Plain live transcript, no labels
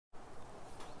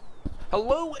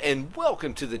Hello and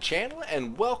welcome to the channel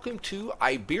and welcome to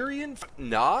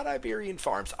not Iberian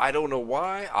Farms. I don't know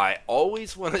why I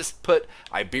always want to put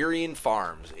Iberian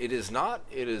Farms. It is not,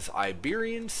 it is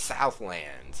Iberian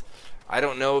Southlands. I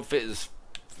don't know if it is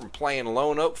from playing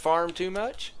Lone Oak Farm too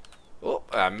much. Oh,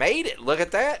 I made it. Look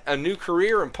at that. A new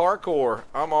career in parkour.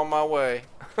 I'm on my way.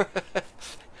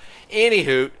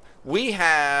 Anywho, we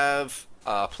have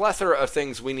a plethora of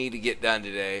things we need to get done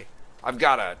today. I've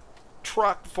got a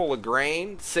truck full of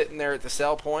grain sitting there at the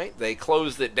sell point. They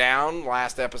closed it down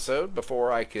last episode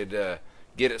before I could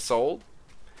get it sold.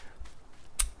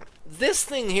 This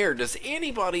thing here, does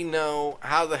anybody know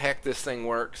how the heck this thing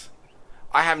works?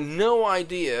 I have no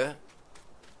idea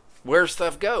where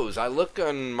stuff goes. I look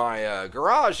on my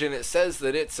garage and it says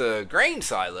that it's a grain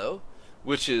silo,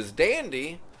 which is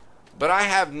dandy, but I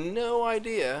have no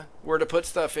idea where to put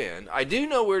stuff in. I do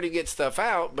know where to get stuff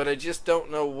out, but I just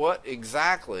don't know what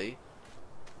exactly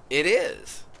it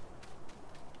is.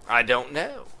 I don't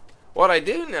know. What I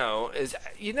do know is,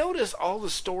 you notice all the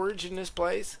storage in this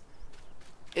place?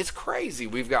 It's crazy.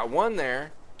 We've got one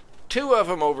there, two of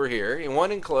them over here, and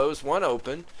one enclosed, one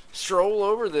open. Stroll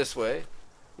over this way.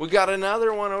 We got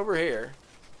another one over here.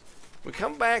 We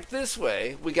come back this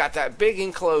way. We got that big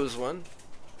enclosed one,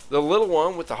 the little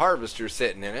one with the harvester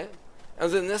sitting in it,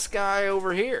 and then this guy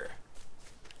over here.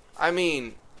 I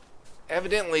mean,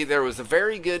 evidently there was a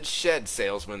very good shed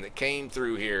salesman that came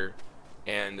through here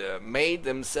and made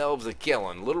themselves a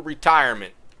killing. Little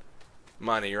retirement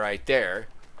money right there.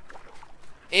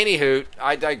 Anywho,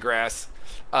 I digress.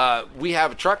 We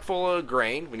have a truck full of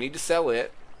grain. We need to sell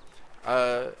it.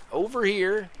 Over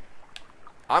here,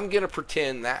 I'm going to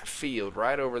pretend that field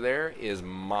right over there is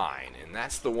mine, and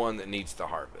that's the one that needs to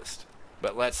harvest.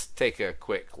 But let's take a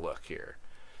quick look here.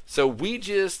 So we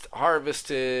just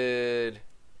harvested,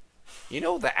 you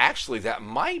know, that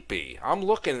might be. I'm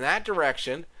looking in that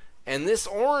direction, and this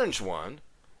orange one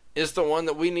is the one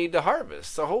that we need to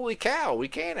harvest. So holy cow, we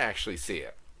can actually see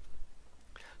it.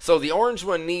 So the orange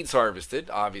one needs harvested,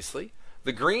 obviously.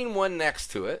 The green one next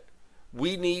to it,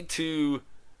 we need to,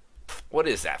 what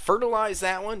is that? Fertilize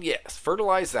that one? Yes,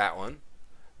 fertilize that one.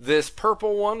 This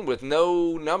purple one with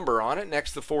no number on it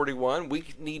next to 41, we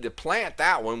need to plant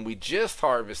that one. We just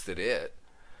harvested it.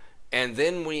 And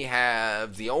then we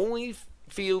have the only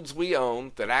fields we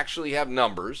own that actually have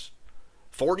numbers,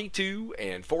 42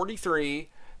 and 43.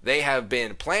 They have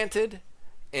been planted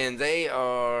and they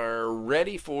are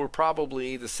ready for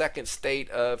probably the second state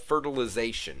of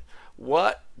fertilization.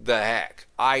 What the heck?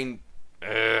 I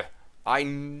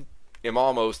am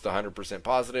almost 100%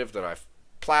 positive that I've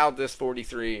plowed this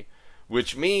 43,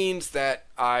 which means that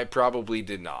I probably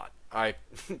did not. I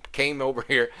came over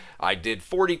here, I did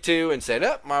 42 and said,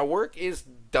 oh, my work is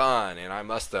done, and I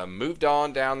must have moved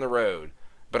on down the road.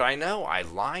 But I know I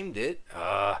limed it.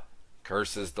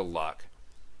 Curses the luck.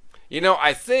 You know,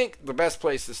 I think the best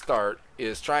place to start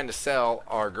is trying to sell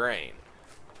our grain.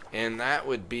 And that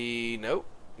would be, nope.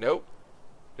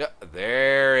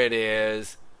 There it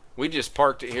is. We just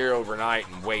parked it here overnight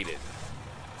and waited.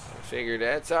 I figured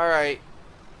that's alright.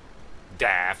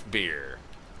 Daft beer.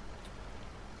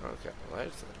 Okay, well,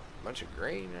 that's a bunch of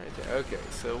grain right there. Okay,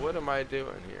 so what am I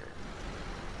doing here?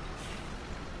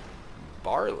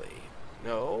 Barley.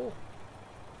 No.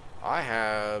 I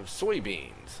have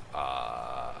soybeans.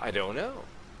 I don't know.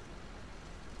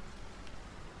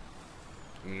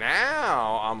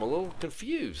 Now I'm a little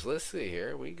confused. Let's see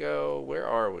here. We go, where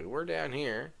are we? We're down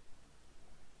here.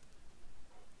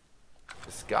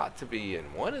 It's got to be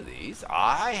in one of these.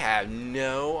 I have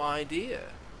no idea.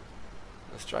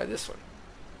 Let's try this one.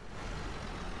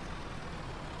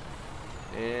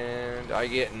 And I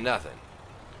get nothing.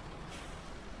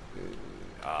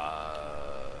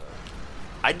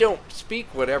 I don't speak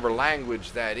whatever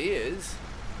language that is.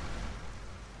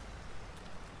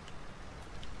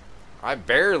 I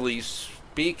barely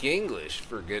speak English,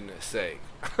 for goodness sake.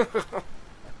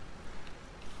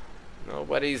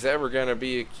 Nobody's ever going to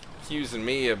be accusing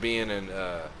me of being an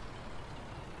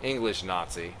English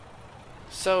Nazi.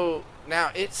 So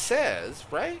now it says,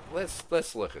 right?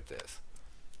 Let's look at this.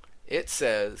 It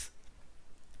says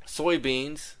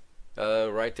soybeans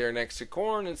right there next to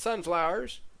corn and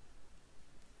sunflowers.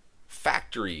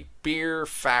 Factory, beer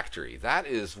factory. That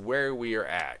is where we are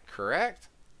at, correct?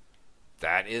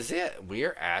 That is it. We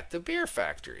are at the beer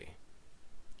factory.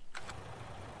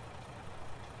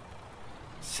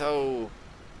 So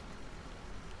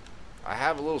I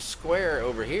have a little square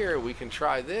over here. We can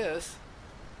try this.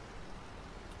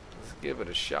 Let's give it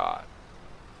a shot.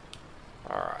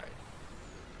 Alright.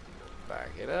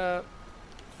 Back it up.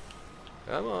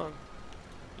 Come on.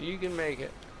 You can make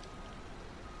it.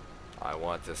 I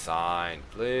want the sign,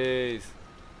 please.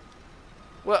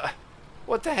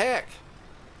 What the heck?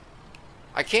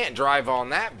 I can't drive on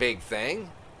that big thing.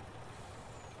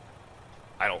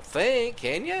 I don't think,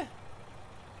 can you?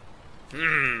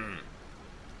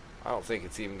 I don't think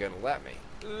it's even going to let me.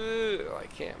 I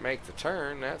can't make the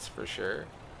turn, that's for sure.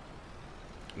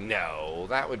 No,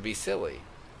 that would be silly.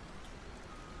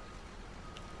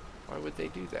 Why would they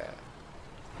do that?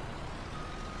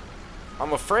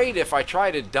 I'm afraid if I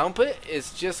try to dump it,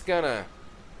 it's just gonna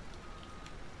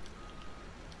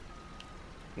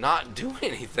not do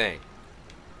anything.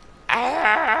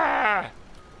 Ah!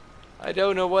 I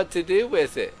don't know what to do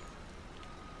with it.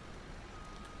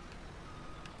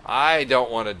 I don't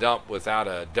want to dump without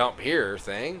a dump here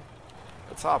thing.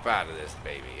 Let's hop out of this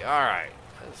baby. Alright,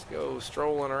 let's go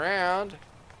strolling around.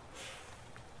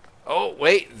 Oh,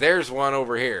 wait, there's one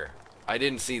over here. I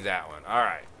didn't see that one.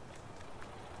 Alright.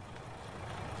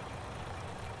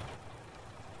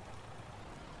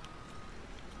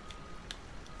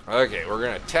 Okay, we're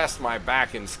going to test my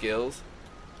backing skills.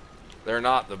 They're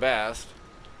not the best.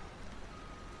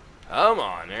 Come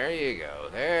on, there you go.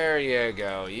 There you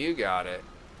go. You got it.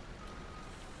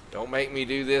 Don't make me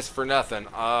do this for nothing.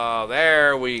 Oh,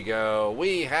 there we go.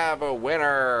 We have a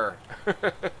winner.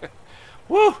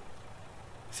 Woo!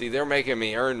 See, they're making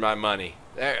me earn my money.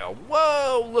 There.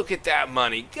 Whoa, look at that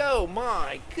money go.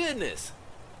 My goodness.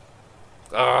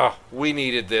 Oh, we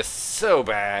needed this so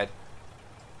bad.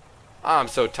 I'm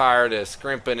so tired of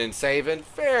scrimping and saving.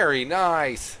 Very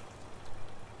nice.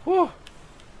 Whew.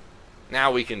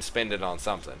 Now we can spend it on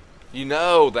something. You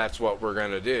know that's what we're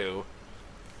going to do.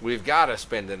 We've got to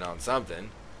spend it on something.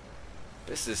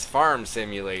 This is Farm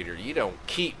Simulator. You don't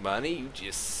keep money, you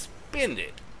just spend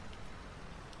it.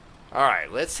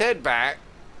 Alright, let's head back.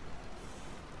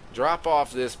 Drop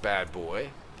off this bad boy.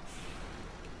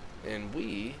 And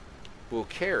we will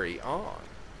carry on.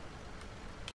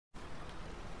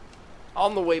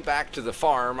 On the way back to the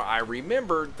farm, I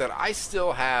remembered that I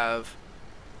still have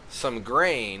some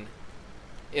grain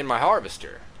in my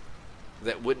harvester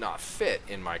that would not fit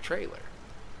in my trailer.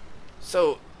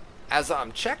 So, as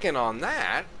I'm checking on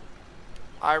that,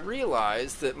 I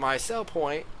realized that my sell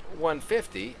point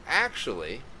 150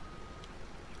 actually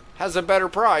has a better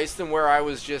price than where I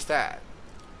was just at.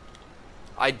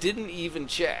 I didn't even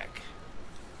check.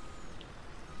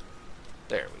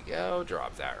 There we go.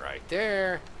 Drop that right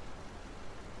there.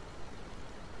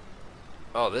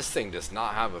 Oh, this thing does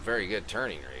not have a very good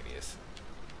turning radius.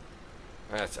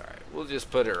 That's alright. We'll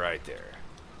just put it right there.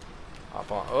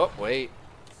 Hop on. Oh, wait.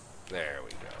 There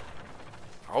we go.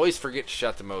 I always forget to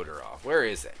shut the motor off. Where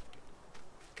is it?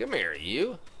 Come here,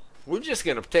 you. We're just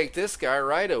going to take this guy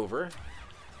right over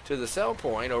to the sell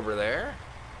point over there.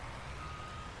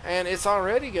 And it's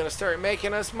already going to start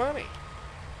making us money.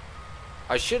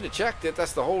 I should have checked it.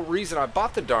 That's the whole reason I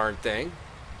bought the darn thing.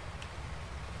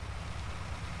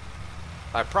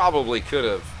 I probably could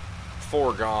have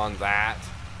foregone that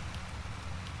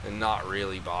and not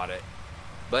really bought it.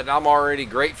 But I'm already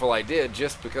grateful I did,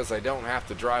 just because I don't have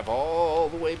to drive all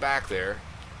the way back there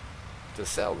to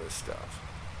sell this stuff.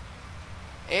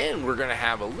 And we're going to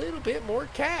have a little bit more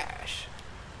cash.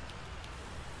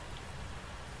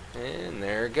 And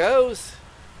there it goes.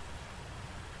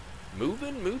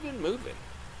 Moving, moving, moving.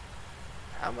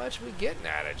 How much we getting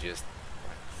out of just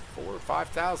like 4,000 or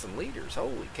 5,000 liters?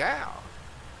 Holy cow.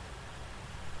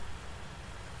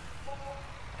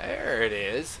 There it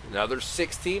is. Another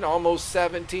 16, almost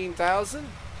 17,000.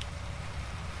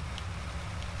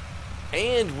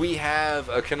 And we have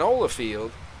a canola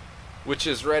field which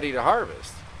is ready to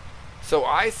harvest. So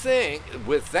I think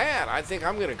with that, I think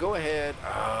I'm going to go ahead.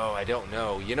 Oh, I don't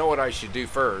know. You know what I should do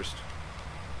first?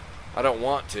 I don't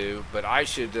want to, but I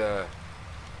should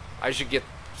get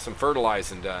some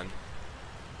fertilizing done,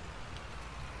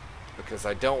 because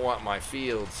I don't want my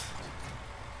fields.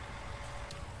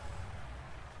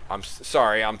 I'm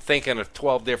sorry, I'm thinking of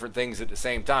 12 different things at the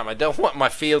same time. I don't want my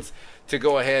fields to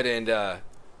go ahead and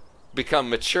become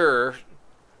mature,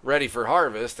 ready for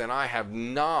harvest, and I have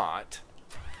not.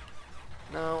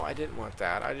 No, I didn't want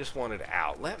that. I just wanted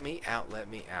out. Let me out, let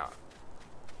me out.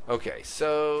 Okay,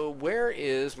 so where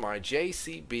is my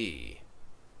JCB?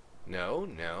 No,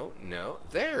 no, no.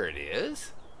 There it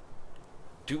is.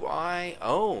 Do I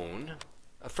own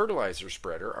a fertilizer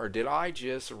spreader, or did I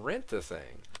just rent the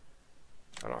thing?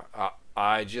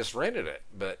 I just rented it,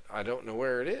 but I don't know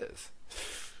where it is.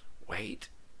 Wait.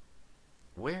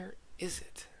 Where is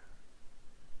it?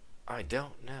 I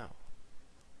don't know.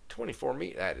 24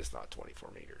 meters. That is not 24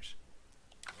 meters.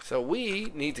 So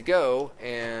we need to go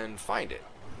and find it.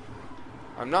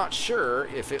 I'm not sure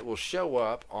if it will show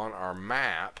up on our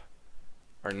map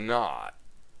or not.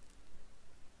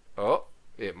 Oh,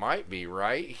 it might be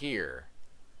right here.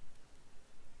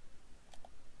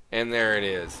 And there it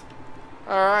is.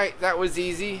 Alright, that was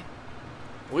easy.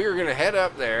 We're going to head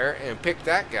up there and pick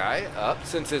that guy up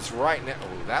since it's right now.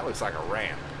 Oh, that looks like a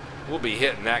ramp. We'll be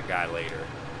hitting that guy later.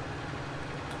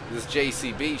 This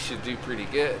JCB should do pretty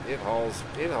good. It hauls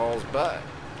butt.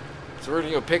 So we're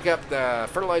going to go pick up the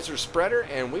fertilizer spreader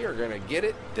and we are going to get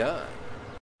it done.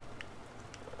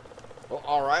 Well,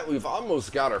 alright, we've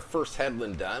almost got our first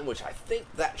headland done, which I think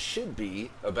that should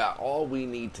be about all we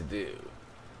need to do.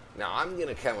 Now I'm going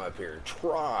to come up here and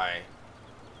try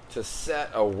to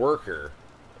set a worker,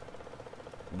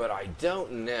 but I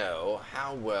don't know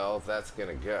how well that's going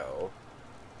to go.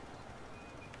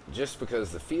 Just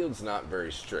because the field's not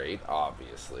very straight,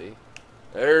 obviously.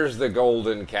 There's the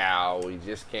golden cow. We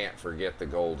just can't forget the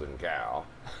golden cow.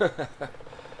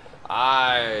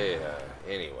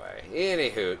 Anyway,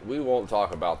 anywho, we won't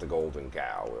talk about the golden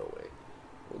cow, will we?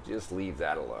 We'll just leave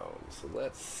that alone. So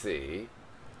let's see.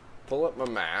 Pull up my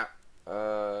map.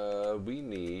 We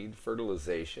need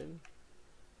fertilization.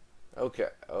 Okay.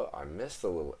 Oh, I missed a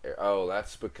little. Oh,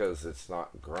 that's because it's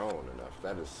not grown enough.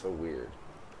 That is so weird.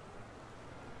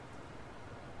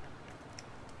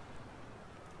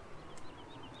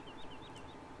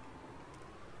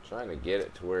 Trying to get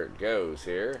it to where it goes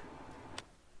here.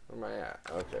 Where am I at?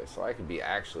 Okay, so I could be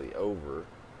actually over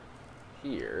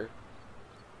here.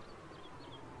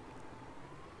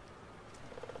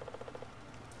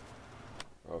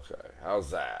 Okay,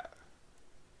 how's that?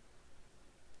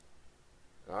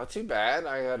 Not too bad.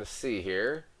 I gotta see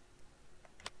here.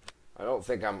 I don't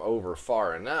think I'm over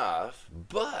far enough,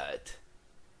 but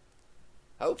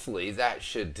hopefully that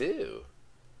should do.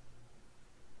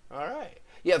 Alright.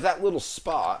 Yeah, that little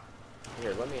spot.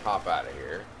 Here, let me hop out of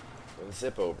here. And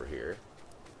zip over here.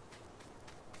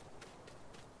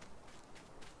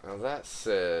 Now that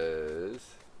says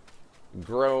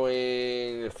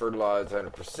growing, fertilized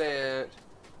 100%.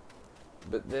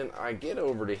 But then I get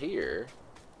over to here.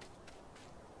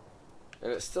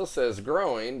 And it still says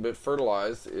growing, but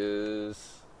fertilized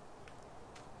is...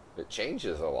 It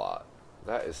changes a lot.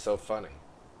 That is so funny.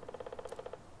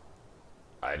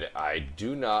 I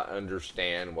do not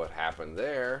understand what happened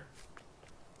there.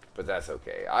 But that's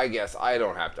okay. I guess I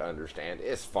don't have to understand.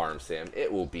 It's Farm Sim.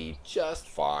 It will be just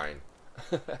fine.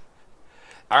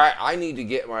 Alright, I need to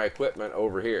get my equipment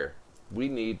over here. We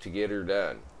need to get her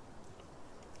done.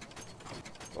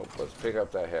 Oh, let's pick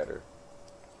up that header.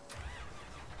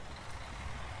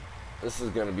 This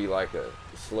is going to be like a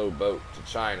slow boat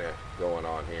to China going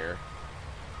on here.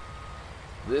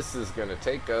 This is going to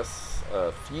take us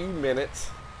a few minutes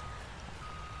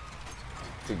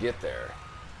to get there.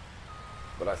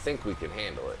 But I think we can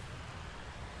handle it.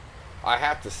 I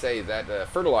have to say that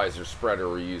fertilizer spreader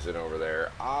we're using over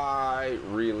there, I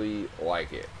really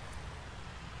like it.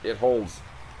 It holds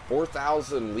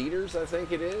 4,000 liters, I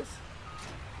think it is.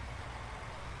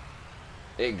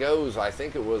 It goes, I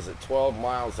think it was at 12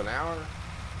 miles an hour.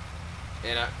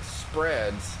 And it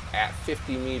spreads at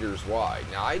 50 meters wide.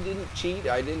 Now, I didn't cheat.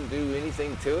 I didn't do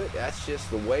anything to it. That's just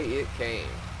the way it came.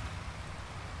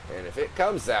 And if it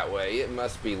comes that way, it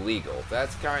must be legal.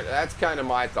 That's kind of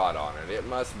my thought on it. It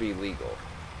must be legal.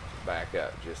 Back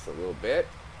up just a little bit.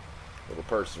 Little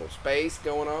personal space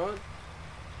going on.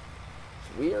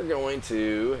 So we are going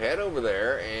to head over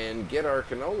there and get our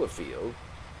canola field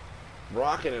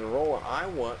rocking and rolling. I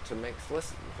want to make...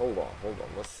 Let's hold on.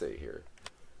 Let's see here.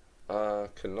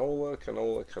 Canola.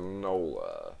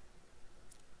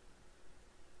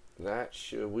 That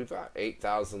should... We've got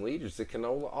 8,000 liters of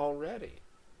canola already.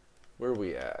 Where are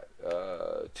we at?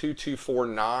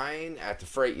 2249 at the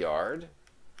freight yard.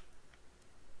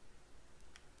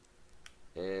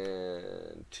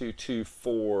 And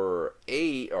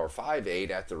 2248 or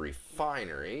 58 at the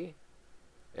refinery.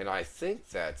 And I think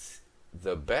that's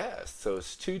the best. So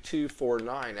it's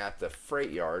 2249 at the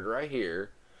freight yard right here.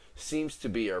 Seems to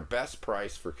be our best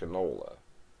price for canola.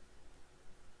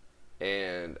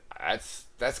 And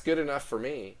that's good enough for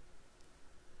me.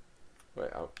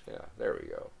 Wait, oh, yeah, there we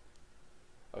go.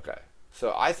 Okay,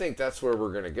 so I think that's where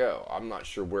we're going to go. I'm not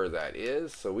sure where that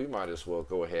is, so we might as well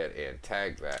go ahead and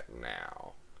tag that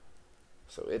now.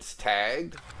 So it's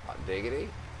tagged. Hot diggity.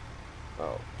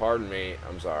 Oh, pardon me.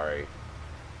 I'm sorry.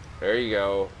 There you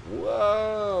go.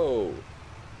 Whoa.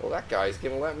 Well, that guy's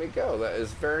going to let me go. That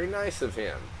is very nice of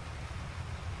him.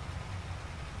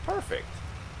 Perfect.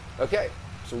 Okay,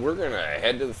 so we're going to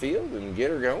head to the field and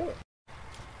get her going.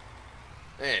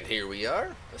 And here we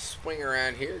are. Let's swing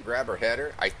around here, grab our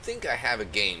header. I think I have a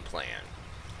game plan.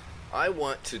 I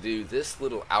want to do this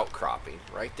little outcropping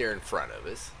right there in front of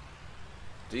us.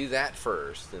 Do that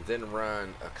first, and then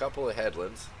run a couple of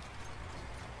headlands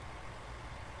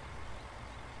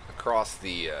across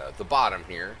the bottom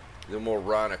here. Then we'll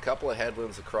run a couple of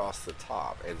headlands across the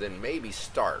top, and then maybe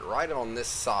start right on this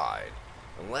side.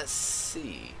 And let's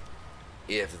see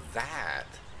if that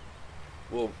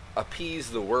will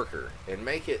appease the worker and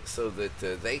make it so that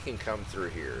they can come through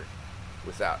here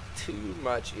without too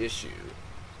much issue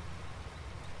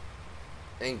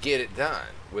and get it done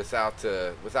without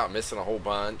missing a whole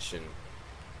bunch. And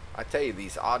I tell you,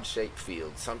 these odd-shaped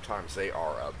fields, sometimes they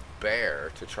are a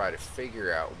bear to try to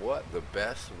figure out what the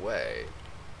best way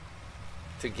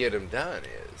to get them done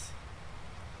is,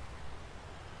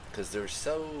 because they're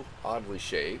so oddly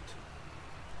shaped.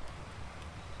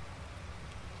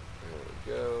 There we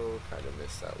go. Kind of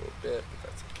missed that a little bit, but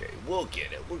that's okay. We'll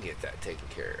get it. We'll get that taken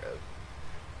care of.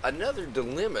 Another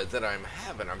dilemma that I'm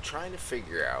having, I'm trying to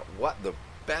figure out what the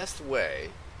best way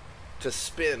to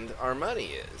spend our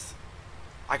money is.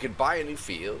 I could buy a new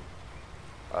field.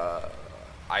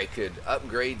 I could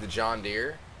upgrade the John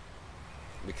Deere,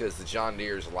 because the John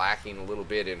Deere is lacking a little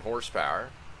bit in horsepower.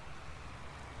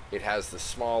 It has the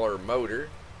smaller motor,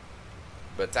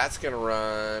 but that's going to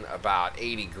run about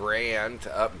 80 grand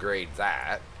to upgrade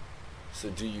that.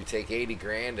 So do you take 80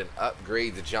 grand and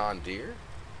upgrade the John Deere?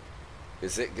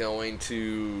 Is it going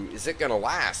to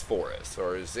last for us,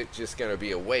 or is it just going to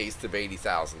be a waste of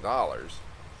 $80,000?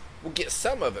 We'll get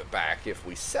some of it back if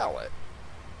we sell it.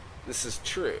 This is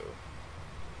true.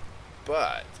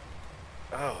 But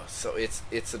so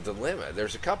it's a dilemma.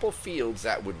 There's a couple fields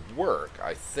that would work,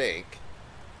 I think.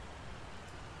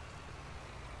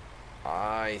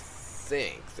 I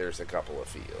think there's a couple of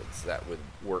fields that would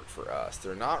work for us.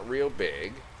 They're not real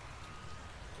big.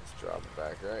 Let's drop it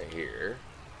back right here.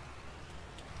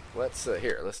 Let's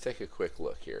take a quick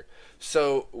look here.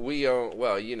 So we own,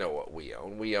 well, you know what we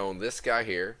own. We own this guy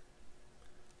here,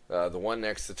 the one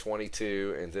next to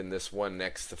 22, and then this one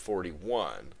next to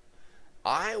 41.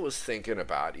 I was thinking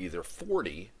about either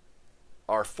 40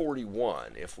 or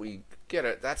 41. If we get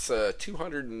it, that's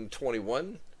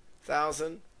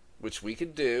 221,000, which we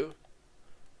could do,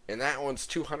 and that one's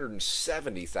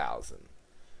 270,000,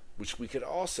 which we could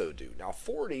also do. Now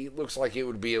 40 looks like it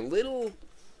would be a little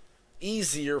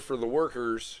easier for the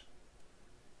workers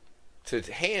to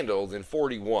handle than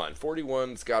 41.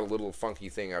 41's got a little funky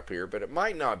thing up here, but it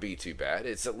might not be too bad.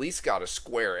 It's at least got a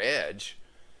square edge.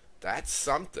 That's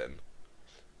something.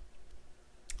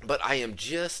 But I am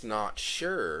just not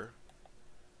sure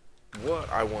what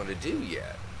I want to do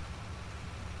yet.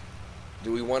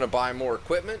 Do we want to buy more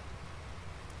equipment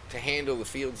to handle the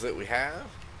fields that we have?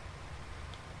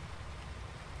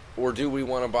 Or do we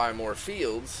want to buy more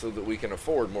fields so that we can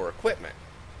afford more equipment?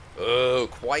 Oh,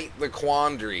 quite the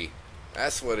quandary.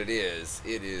 That's what it is.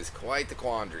 It is quite the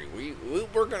quandary. We're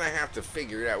going to have to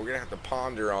figure it out. We're going to have to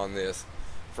ponder on this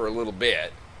for a little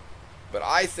bit. But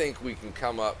I think we can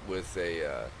come up with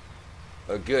a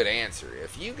good answer.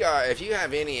 If you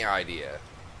have any idea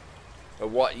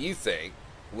of what you think,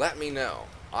 let me know.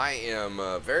 I am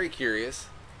very curious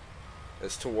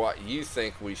as to what you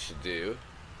think we should do.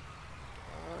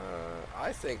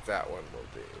 I think that one will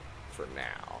do for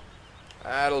now.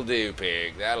 That'll do,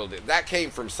 pig. That'll do. That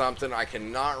came from something. I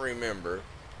cannot remember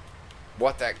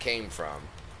what that came from,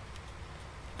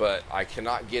 but I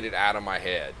cannot get it out of my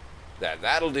head.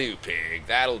 That'll do, pig.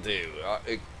 That'll do.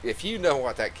 If you know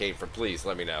what that came from, please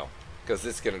let me know, because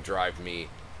it's going to drive me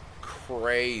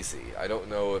crazy. I don't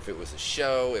know if it was a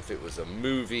show, if it was a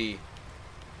movie.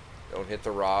 Don't hit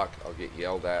the rock. I'll get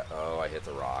yelled at. Oh, I hit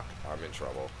the rock. I'm in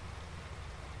trouble.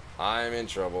 I'm in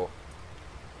trouble.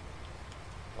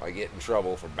 I get in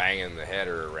trouble for banging the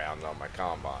header around on my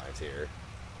combines here.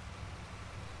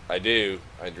 I do.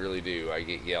 I really do. I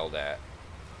get yelled at.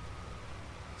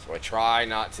 So I try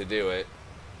not to do it,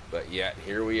 but yet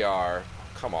here we are.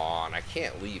 Come on, I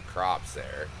can't leave crops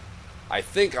there. I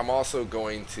think I'm also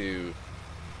going to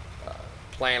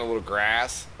plant a little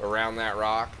grass around that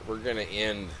rock. We're gonna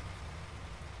end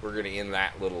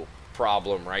that little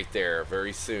problem right there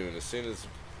very soon. As soon as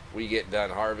we get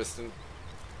done harvesting,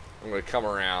 I'm going to come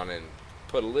around and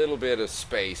put a little bit of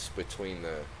space between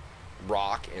the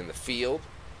rock and the field,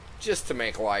 just to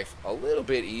make life a little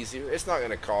bit easier. It's not going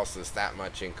to cost us that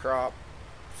much in crop,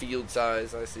 field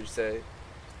size, I should say,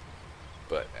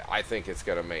 but I think it's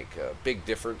going to make a big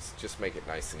difference. Just make it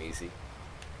nice and easy.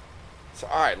 So,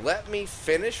 alright, let me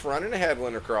finish running a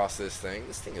headland across this thing.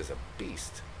 This thing is a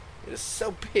beast. It is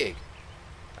so big.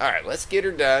 Alright, let's get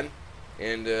her done,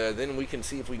 and then we can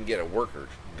see if we can get a worker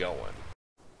going.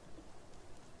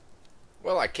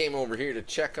 Well, I came over here to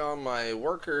check on my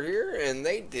worker here, and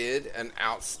they did an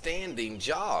outstanding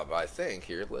job, I think.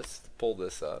 Here, let's pull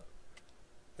this up.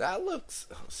 That looks...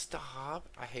 Oh, stop.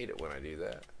 I hate it when I do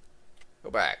that. Go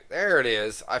back. There it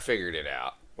is. I figured it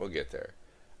out. We'll get there.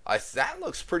 That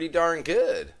looks pretty darn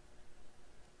good.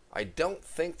 I don't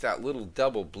think that little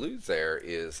double blue there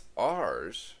is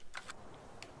ours.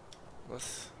 I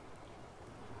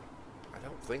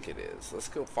don't think it is. Let's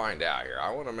go find out here.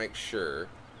 I want to make sure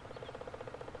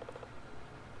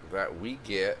that we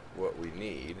get what we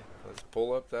need. Let's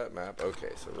pull up that map.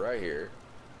 Okay, so right here.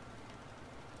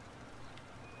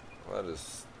 That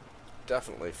is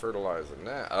definitely fertilizing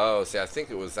that. Oh, see, I think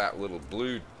it was that little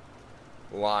blue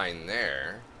line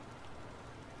there.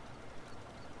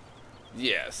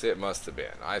 Yes, it must have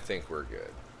been. I think we're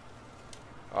good.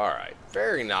 Alright,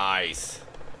 very nice.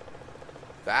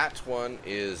 That one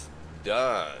is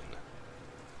done.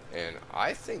 And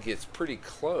I think it's pretty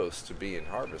close to being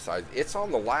harvested. It's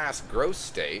on the last growth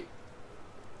state,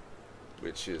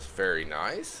 which is very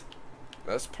nice.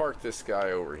 Let's park this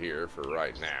guy over here for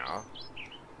right now.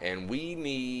 And we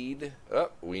need...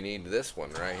 Oh, we need this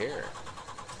one right here.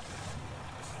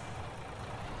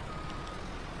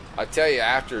 I tell you,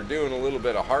 after doing a little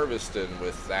bit of harvesting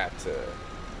with that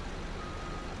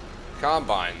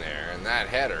combine there and that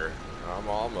header, I'm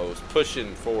almost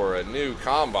pushing for a new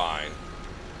combine.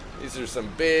 These are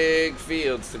some big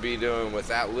fields to be doing with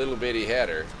that little bitty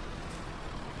header.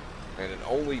 And it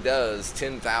only does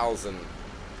 10,000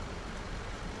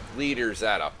 liters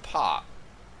at a pop.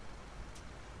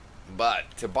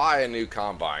 But to buy a new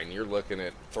combine, you're looking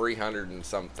at 300 and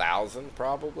some thousand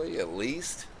probably, at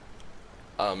least.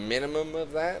 A minimum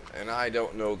of that. And I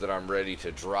don't know that I'm ready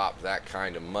to drop that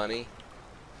kind of money.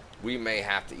 We may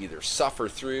have to either suffer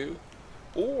through,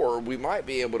 or we might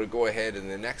be able to go ahead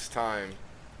and the next time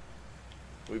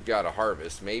we've got a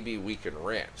harvest, maybe we can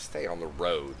rent. Stay on the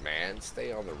road, man.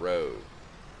 Stay on the road.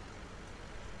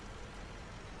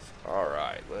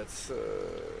 Alright, let's,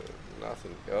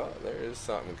 nothing. Oh, there is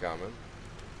something coming.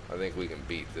 I think we can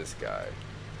beat this guy.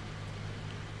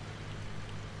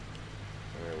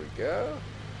 There we go.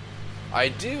 I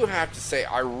do have to say,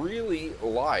 I really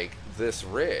like this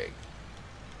rig.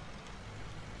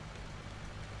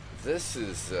 This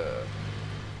is,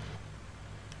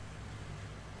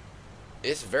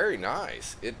 it's very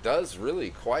nice. It does really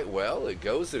quite well. It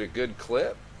goes at a good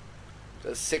clip.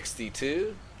 Does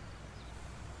 62.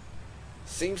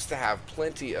 Seems to have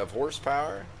plenty of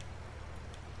horsepower.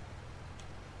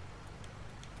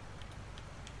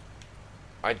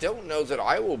 I don't know that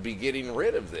I will be getting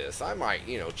rid of this. I might,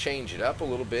 you know, change it up a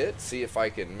little bit, see if I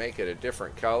can make it a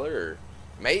different color, or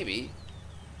maybe.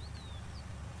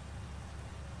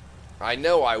 I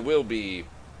know I will be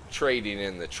trading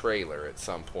in the trailer at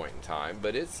some point in time,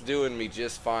 but it's doing me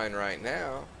just fine right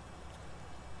now.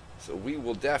 So we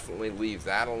will definitely leave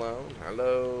that alone.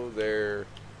 Hello there,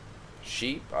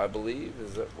 sheep, I believe.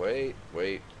 Is it? Wait.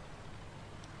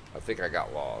 I think I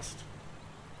got lost.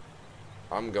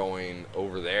 I'm going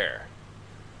over there.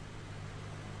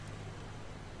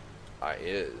 I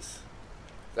is.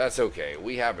 That's okay.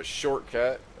 We have a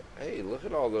shortcut. Hey, look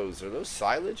at all those. Are those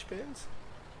silage bins?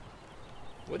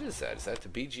 What is that? Is that the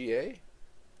BGA?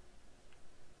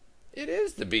 It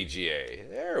is the BGA.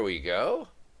 There we go.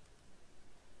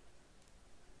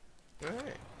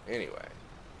 Alright. Anyway.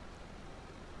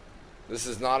 This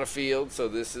is not a field, so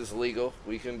this is legal.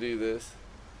 We can do this.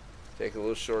 Take a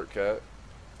little shortcut.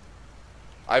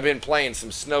 I've been playing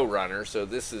some Snow Runner, so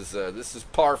this is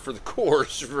par for the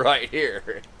course right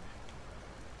here.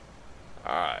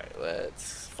 Alright,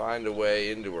 let's find a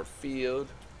way into our field.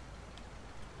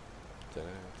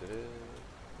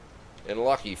 And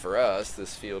lucky for us,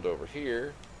 this field over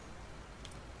here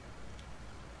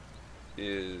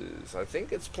is, I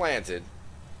think it's planted,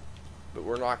 but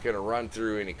we're not going to run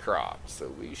through any crops, so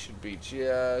we should be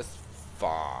just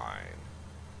fine.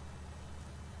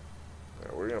 Now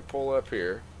we're going to pull up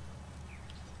here.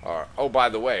 Oh, by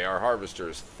the way, our harvester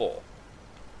is full.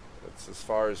 That's as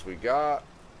far as we got.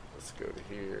 Let's go to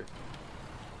here.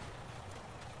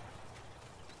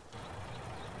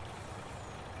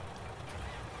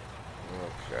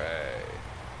 Okay.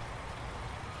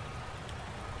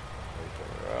 Open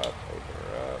her up, open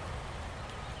her up.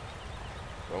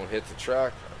 Don't hit the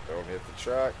truck. Don't hit the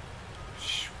truck.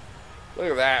 Look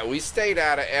at that. We stayed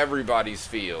out of everybody's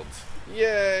fields.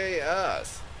 Yay,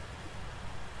 us.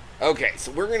 Okay,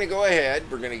 so we're going to go ahead.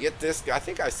 We're going to get this. I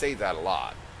think I say that a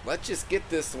lot. Let's just get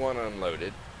this one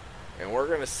unloaded. And we're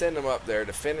going to send them up there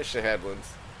to finish the headlands.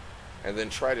 And then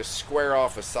try to square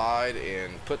off a side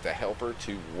and put the helper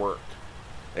to work.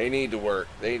 They need to work.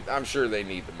 I'm sure they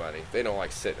need the money. They don't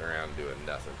like sitting around doing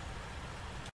nothing.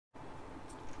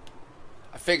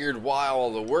 I figured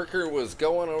while the worker was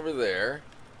going over there,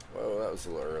 whoa, that was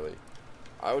a little early,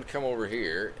 I would come over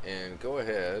here and go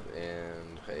ahead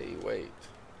and, hey, wait.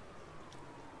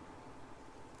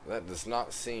 That does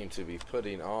not seem to be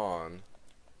putting on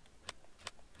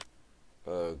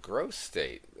a growth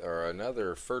state or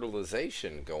another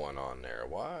fertilization going on there.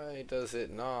 Why does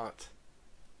it not?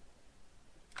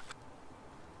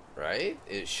 Right?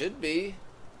 It should be.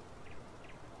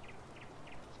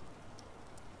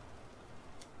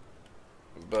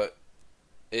 But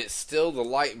it's still the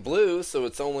light blue, so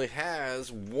it only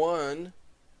has one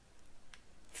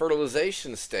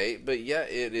fertilization state, but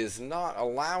yet it is not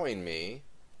allowing me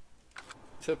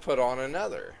to put on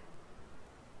another.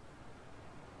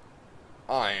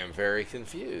 I am very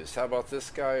confused. How about this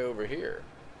guy over here?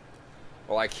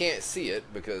 Well, I can't see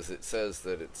it because it says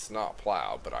that it's not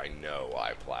plowed, but I know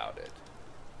I plowed it.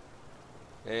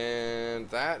 And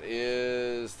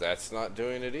that's not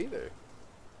doing it either.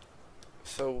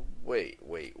 So, wait.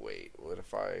 What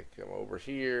if I come over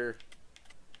here?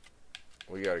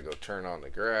 We gotta go turn on the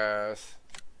grass.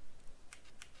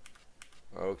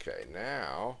 Okay,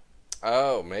 now.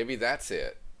 Oh, maybe that's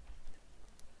it.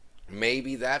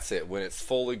 Maybe that's it. When it's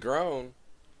fully grown,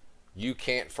 you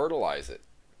can't fertilize it.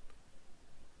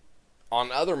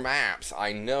 On other maps,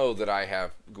 I know that I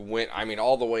have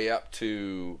all the way up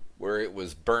to where it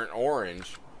was burnt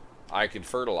orange, I could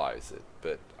fertilize it.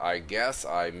 But I guess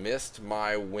I missed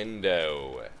my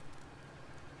window.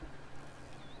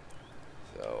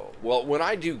 So, well, when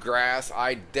I do grass,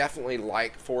 I definitely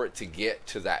like for it to get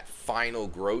to that final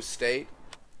growth state,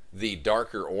 the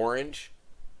darker orange.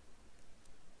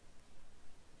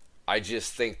 I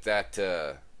just think that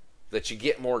that you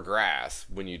get more grass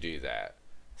when you do that.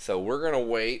 So we're going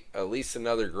to wait at least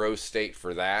another growth state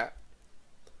for that.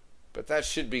 But that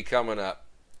should be coming up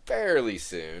fairly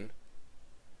soon.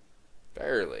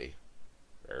 Fairly.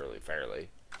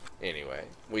 Anyway,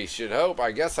 we should hope.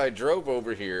 I guess I drove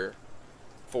over here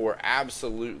for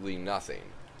absolutely nothing.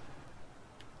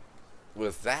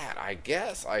 With that, I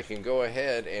guess I can go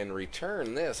ahead and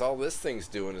return this. All this thing's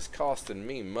doing is costing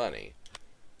me money.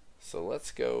 So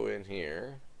let's go in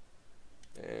here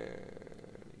and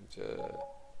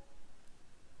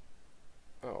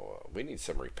we need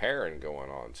some repairing going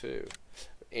on too.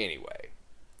 Anyway,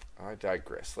 I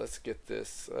digress. Let's get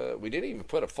this. We didn't even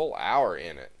put a full hour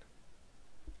in it.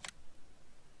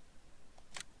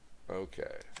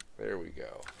 Okay, there we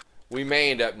go. We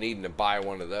may end up needing to buy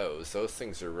one of those. Those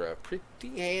things are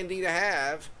pretty handy to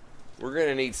have. We're going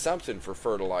to need something for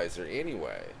fertilizer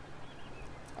anyway.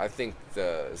 I think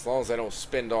as long as I don't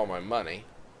spend all my money.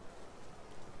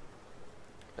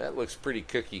 That looks pretty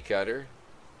cookie cutter.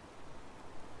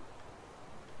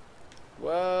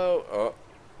 Whoa. Oh.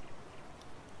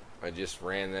 I just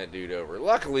ran that dude over.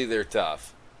 Luckily, they're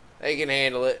tough. They can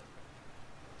handle it.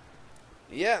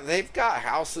 Yeah, they've got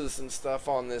houses and stuff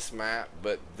on this map,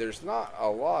 but there's not a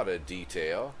lot of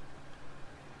detail.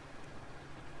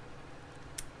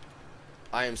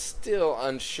 I am still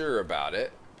unsure about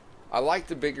it. I like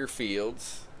the bigger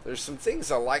fields. There's some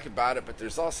things I like about it, but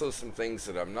there's also some things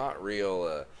that I'm not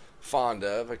real fond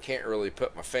of. I can't really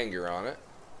put my finger on it.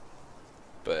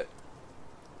 But,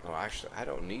 oh, actually, I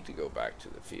don't need to go back to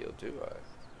the field, do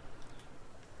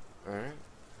I? Alright.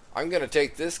 I'm going to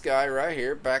take this guy right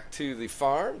here back to the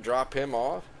farm, drop him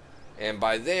off, and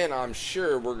by then I'm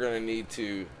sure we're going to need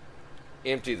to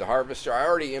empty the harvester. I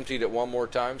already emptied it one more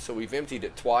time, so we've emptied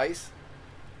it twice,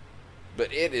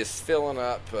 but it is filling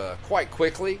up quite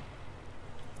quickly.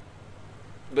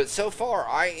 But so far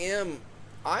I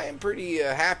am pretty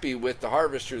happy with the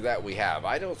harvester that we have.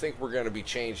 I don't think we're going to be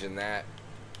changing that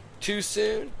too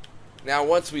soon. Now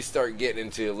once we start getting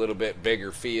into a little bit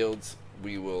bigger fields,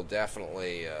 we will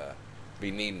definitely be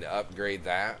needing to upgrade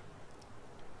that.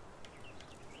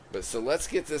 But so let's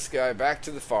get this guy back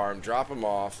to the farm, drop him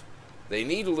off. They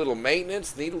need a little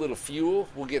maintenance, need a little fuel.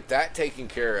 We'll get that taken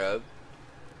care of.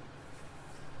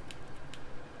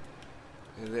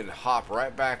 And then hop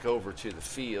right back over to the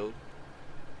field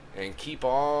and keep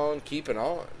on keeping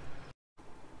on.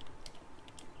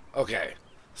 Okay,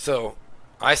 so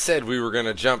I said we were going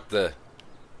to jump the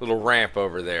little ramp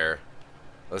over there.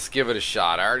 Let's give it a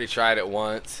shot. I already tried it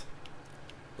once.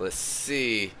 Let's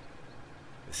see.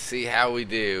 Let's see how we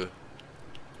do.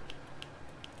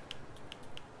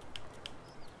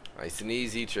 Nice and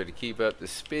easy. Try to keep up the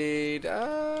speed.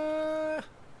 Oh,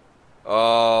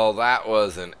 that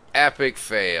was an epic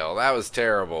fail. That was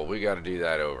terrible. We got to do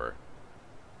that over.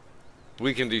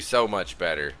 We can do so much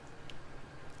better.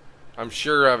 I'm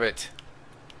sure of it.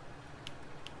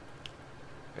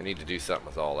 I need to do something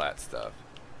with all that stuff.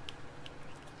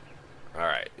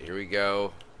 Alright, here we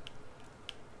go.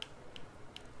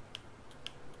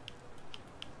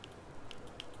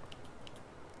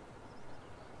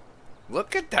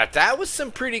 Look at that. That was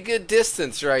some pretty good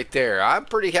distance right there. I'm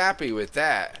pretty happy with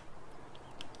that.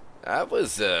 That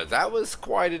was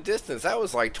quite a distance. That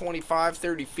was like 25,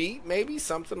 30 feet, maybe,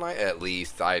 something like that. At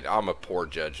least. I'm a poor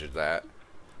judge of that.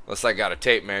 Unless I got a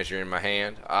tape measure in my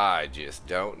hand. I just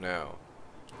don't know.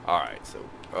 Alright, so...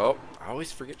 Oh, I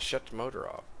always forget to shut the motor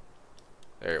off.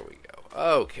 There we go.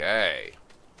 Okay.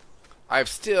 I've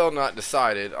still not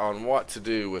decided on what to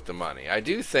do with the money. I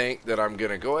do think that I'm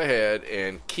going to go ahead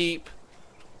and keep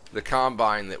the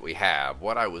combine that we have.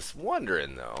 What I was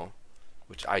wondering, though,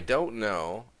 which I don't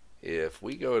know, if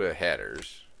we go to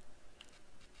headers,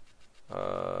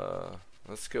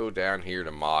 let's go down here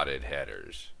to modded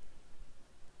headers.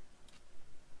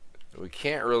 We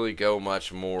can't really go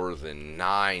much more than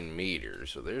 9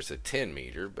 meters, so there's a 10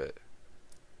 meter, but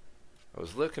I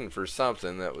was looking for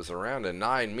something that was around a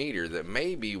 9 meter that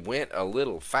maybe went a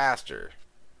little faster.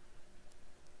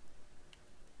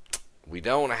 We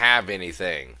don't have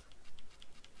anything.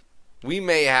 We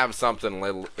may have something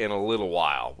in a little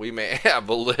while. We may have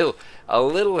a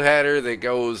little header that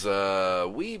goes a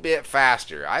wee bit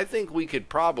faster. I think we could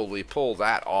probably pull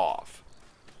that off.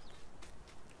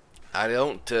 I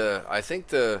think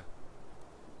the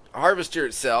harvester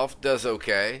itself does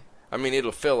okay. I mean,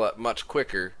 it'll fill up much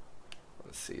quicker.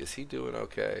 Let's see, is he doing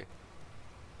okay?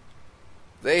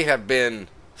 They have been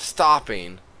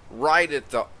stopping right at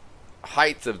the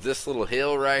height of this little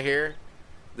hill right here.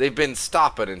 They've been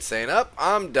stopping and saying, "Up,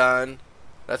 I'm done."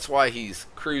 That's why he's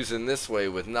cruising this way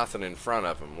with nothing in front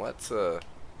of him. Let's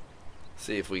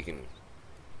see if we can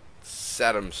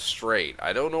set them straight.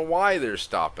 I don't know why they're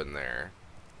stopping there,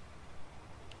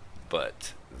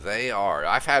 but they are.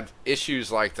 I've had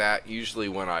issues like that usually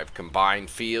when I've combined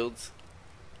fields,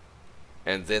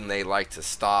 and then they like to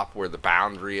stop where the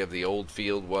boundary of the old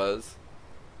field was.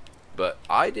 But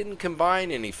I didn't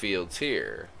combine any fields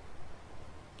here.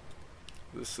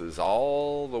 This is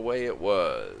all the way it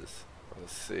was.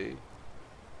 Let's see.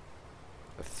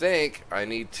 I think I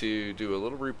need to do a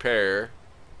little repair.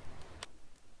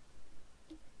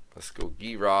 Let's go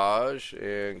garage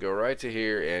and go right to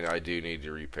here, and I do need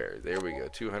to repair. There we go,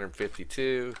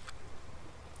 252.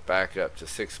 Back up to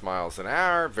 6 miles an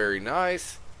hour. Very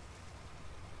nice.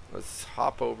 Let's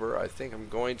hop over. I think I'm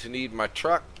going to need my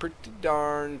truck pretty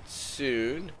darn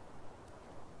soon.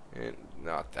 And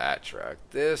not that truck,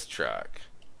 this truck.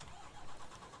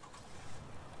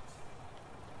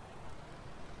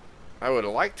 I would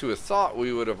have liked to have thought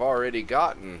we would have already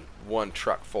gotten one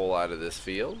truck full out of this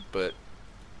field, but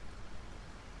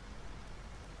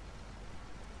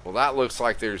well, that looks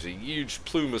like there's a huge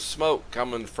plume of smoke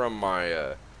coming from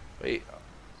my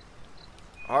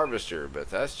harvester, but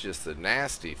that's just the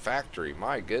nasty factory.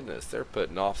 My goodness, they're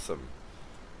putting off some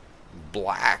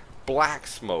black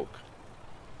smoke.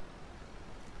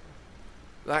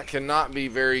 That cannot be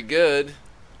very good.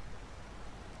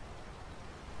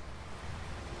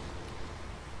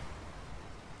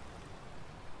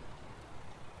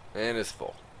 And it's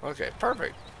full. Okay,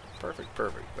 perfect. Perfect.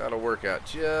 That'll work out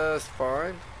just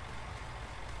fine.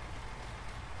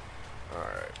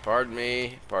 Alright, pardon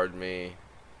me.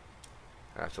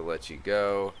 I have to let you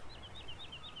go.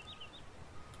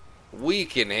 We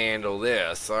can handle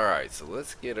this. Alright, so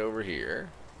let's get over here.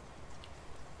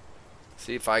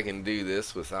 See if I can do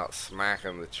this without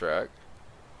smacking the truck.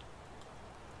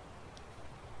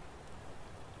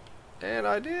 And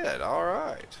I did.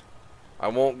 Alright. I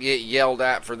won't get yelled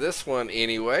at for this one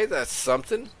anyway. That's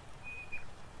something.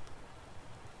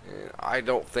 And I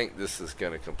don't think this is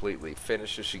going to completely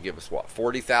finish. This should give us, what,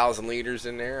 40,000 liters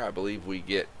in there? I believe we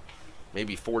get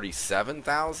maybe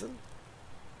 47,000,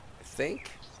 I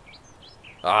think.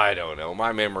 I don't know.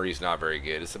 My memory's not very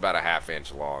good. It's about a ½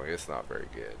 inch long. It's not very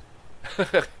good.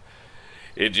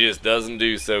 It just doesn't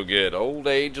do so good. Old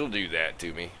age will do that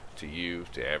to me, to you,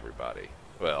 to everybody.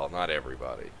 Well, not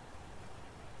everybody.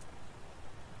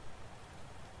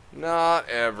 Not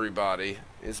everybody.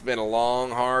 It's been a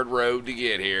long, hard road to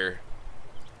get here.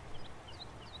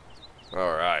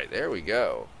 Alright, there we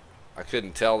go. I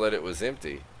couldn't tell that it was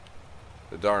empty.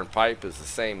 The darn pipe is the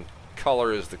same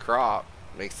color as the crop.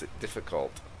 Makes it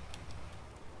difficult.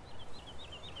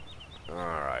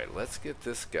 Alright, let's get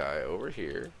this guy over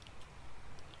here.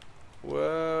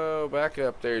 Whoa, back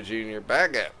up there, Junior.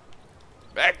 Back up.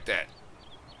 Back that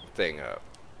thing up.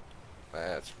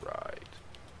 That's right.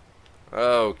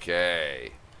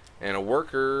 Okay. And a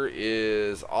worker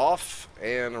is off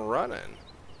and running.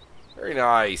 Very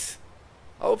nice.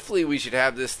 Hopefully we should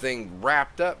have this thing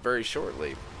wrapped up very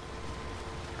shortly.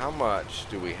 How much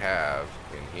do we have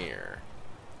in here?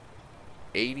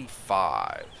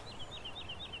 85.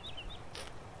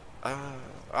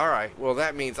 Alright, well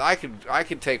that means I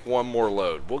could take one more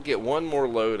load. We'll get one more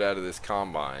load out of this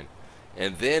combine,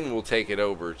 and then we'll take it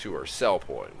over to our sell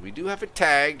point. We do have it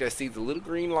tagged. I see the little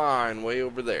green line way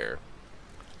over there.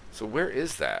 So where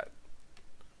is that?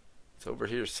 It's over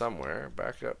here somewhere.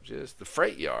 Back up just the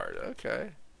freight yard.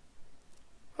 Okay.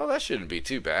 Oh, that shouldn't be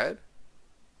too bad.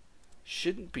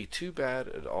 Shouldn't be too bad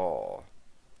at all.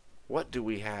 What do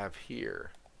we have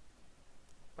here?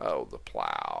 Oh, the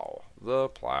plow. The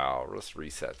plow. Let's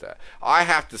reset that. I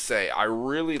have to say, I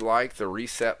really like the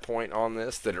reset point on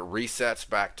this, that it resets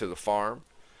back to the farm.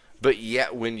 But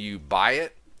yet, when you buy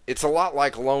it, it's a lot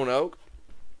like Lone Oak.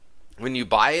 When you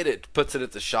buy it, it puts it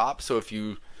at the shop. So if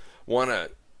you want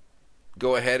to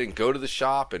go ahead and go to the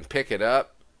shop and pick it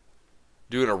up,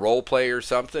 doing a role play or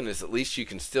something, is at least you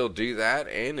can still do that,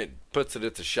 and it puts it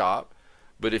at the shop.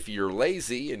 But if you're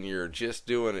lazy and you're just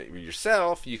doing it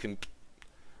yourself, you can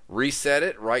reset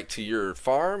it right to your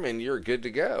farm and you're good to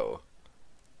go.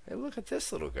 Hey, look at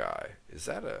this little guy. Is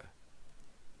that a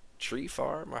tree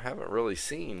farm? I haven't really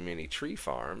seen many tree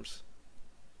farms.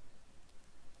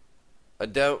 I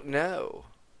don't know.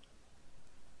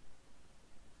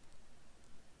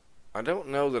 I don't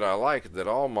know that I like that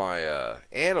all my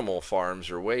animal farms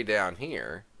are way down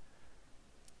here.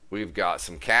 We've got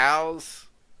some cows.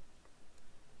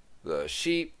 The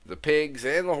sheep, the pigs,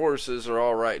 and the horses are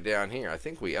all right down here. I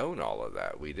think we own all of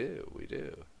that. We do. We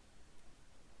do.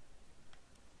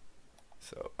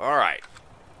 So, alright.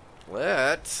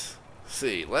 Let's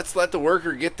see. Let's let the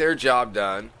worker get their job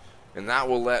done, and that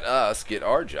will let us get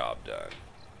our job done.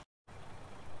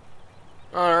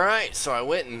 Alright, so I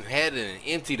went ahead and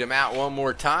emptied them out one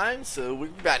more time. So we're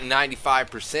about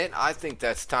 95%. I think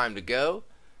that's time to go.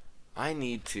 I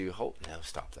need to no,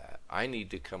 stop that. I need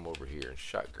to come over here and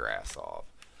shut grass off.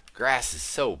 Grass is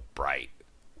so bright.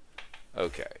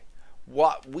 Okay.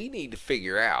 What we need to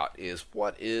figure out is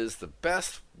what is the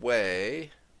best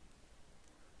way.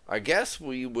 I guess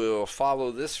we will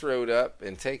follow this road up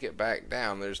and take it back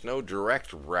down. There's no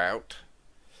direct route.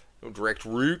 No direct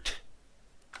route.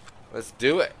 Let's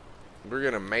do it. We're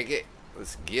going to make it.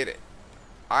 Let's get it.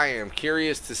 I am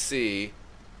curious to see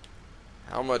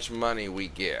how much money we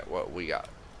get. What we got?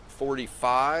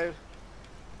 45.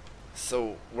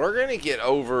 So we're going to get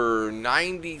over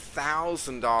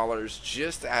 $90,000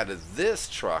 just out of this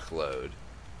truckload.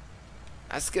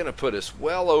 That's going to put us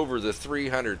well over the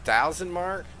 300,000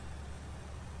 mark.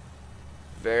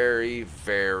 Very,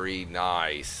 very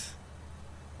nice.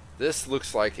 This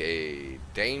looks like a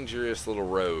dangerous little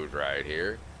road right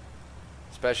here.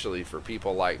 Especially for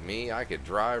people like me. I could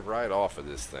drive right off of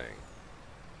this thing.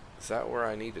 Is that where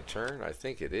I need to turn? I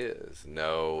think it is.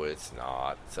 No, it's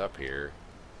not. It's up here.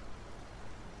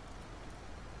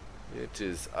 It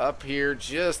is up here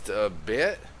just a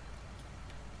bit.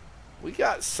 We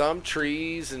got some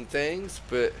trees and things,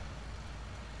 but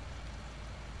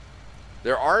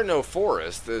there are no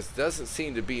forests. There doesn't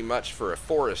seem to be much for a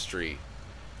forestry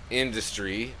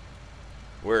industry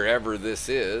wherever this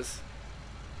is.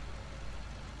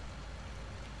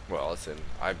 Well, it's an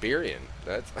Iberian.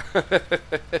 That's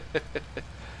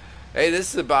hey,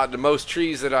 this is about the most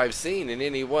trees that I've seen in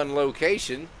any one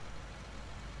location.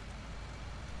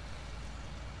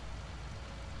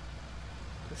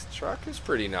 This truck is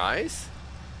pretty nice.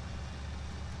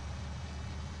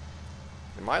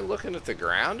 Am I looking at the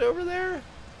ground over there?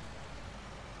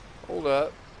 Hold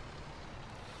up.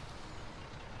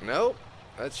 Nope.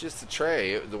 That's just a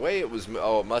tray. The way it was,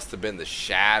 oh, it must have been the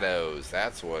shadows.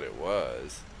 That's what it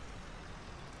was.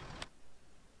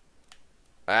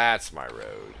 That's my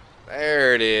road.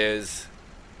 There it is.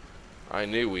 I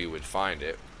knew we would find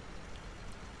it.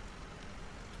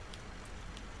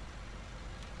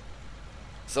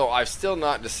 So I've still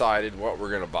not decided what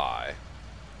we're going to buy.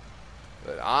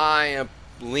 But I am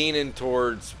leaning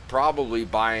towards probably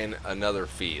buying another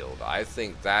field. I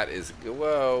think that is...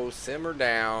 Whoa, simmer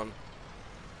down.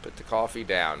 Put the coffee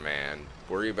down, man.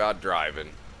 Worry about driving.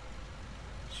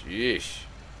 Sheesh.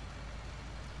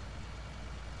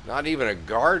 Not even a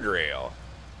guardrail.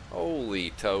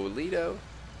 Holy Toledo.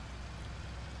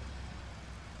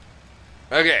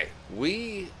 Okay,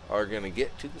 we are going to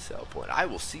get to the sell point. I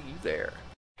will see you there.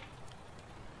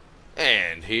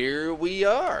 And here we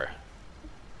are.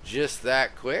 Just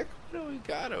that quick. What do we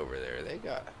got over there? They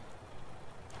got...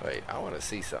 Wait, I want to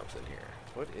see something here.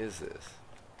 What is this?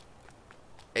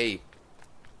 A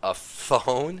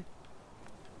phone?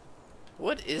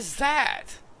 What is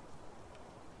that?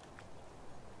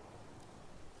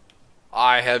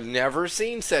 I have never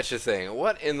seen such a thing.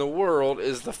 What in the world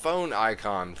is the phone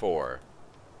icon for?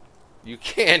 You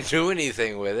can't do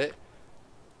anything with it.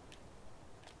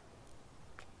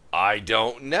 I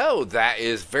don't know. That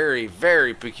is very,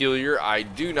 very peculiar. I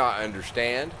do not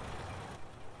understand.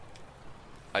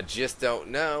 I just don't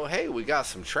know. Hey, we got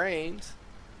some trains.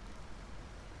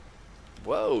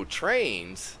 Whoa,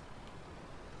 trains?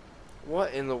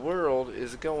 What in the world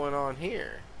is going on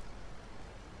here?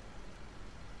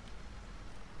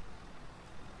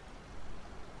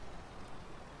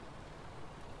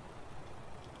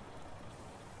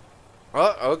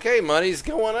 Oh, okay, money's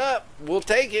going up. We'll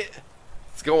take it.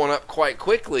 It's going up quite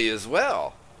quickly as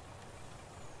well.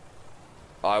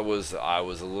 I was a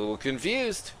little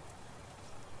confused.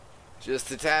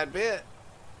 Just a tad bit.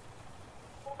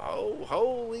 Oh,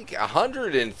 holy cow.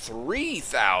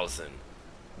 103,000.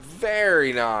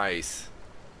 Very nice.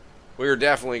 We're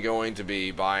definitely going to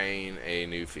be buying a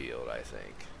new field, I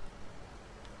think.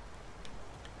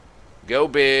 Go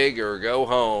big or go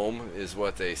home is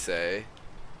what they say.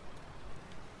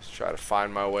 Just try to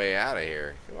find my way out of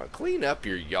here. Come on, clean up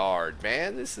your yard,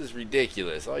 man. This is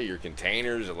ridiculous. All your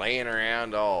containers are laying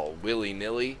around all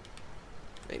willy-nilly.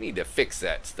 They need to fix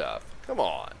that stuff. Come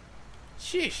on.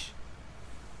 Sheesh.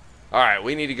 Alright,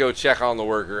 we need to go check on the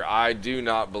worker. I do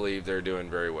not believe they're doing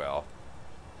very well.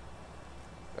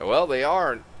 Well, they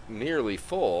are nearly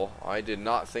full. I did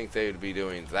not think they would be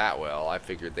doing that well. I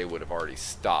figured they would have already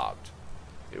stopped.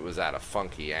 It was at a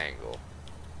funky angle.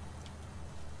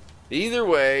 Either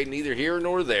way, neither here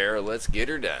nor there. Let's get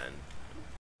her done.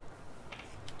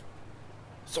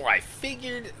 So I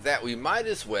figured that we might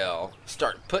as well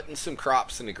start putting some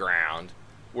crops in the ground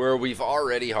where we've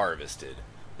already harvested.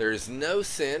 There's no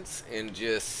sense in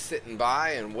just sitting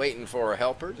by and waiting for a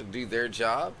helper to do their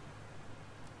job.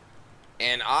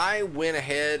 And I went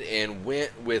ahead and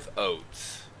went with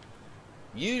oats.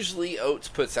 Usually oats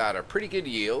puts out a pretty good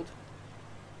yield,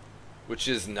 which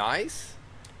is nice.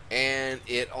 And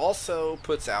it also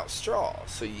puts out straw.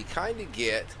 So you kind of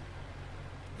get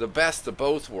the best of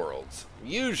both worlds.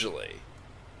 Usually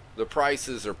the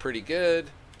prices are pretty good.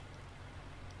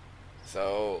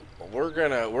 So we're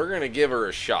gonna give her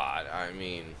a shot. I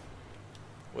mean,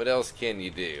 what else can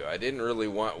you do? I didn't really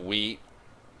want wheat.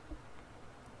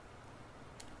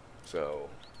 So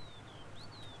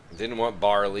I didn't want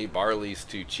barley. Barley's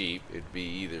too cheap. It'd be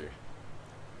either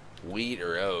wheat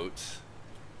or oats.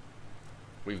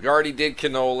 We've already did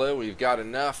canola. We've got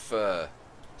enough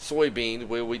soybeans.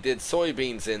 Well, we did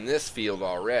soybeans in this field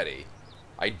already.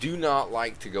 I do not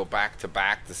like to go back to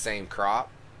back the same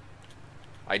crop.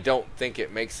 I don't think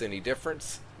it makes any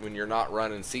difference when you're not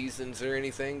running seasons or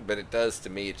anything, but it does to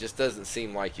me. It just doesn't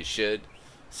seem like you should.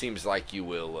 Seems like you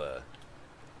will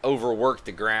overwork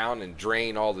the ground and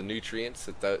drain all the nutrients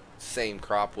that the same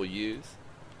crop will use.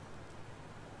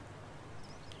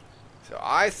 So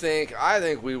I think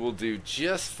we will do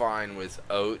just fine with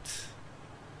oats.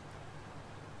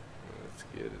 Let's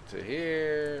get it to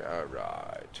here.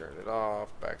 Alright, turn it off.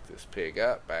 Back this pig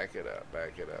up. Back it up.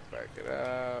 Back it up. Back it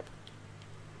up.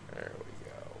 There we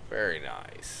go. Very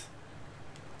nice.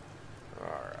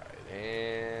 Alright,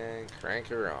 and crank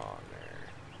her on there.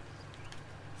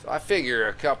 So I figure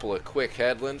a couple of quick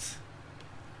headlands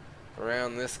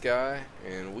around this guy,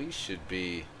 and we should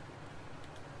be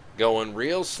going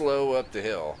real slow up the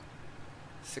hill.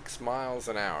 6 miles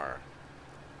an hour.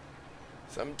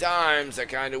 Sometimes I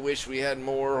kind of wish we had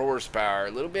more horsepower,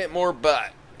 a little bit more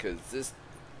butt, because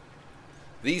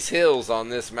these hills on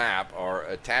this map are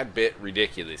a tad bit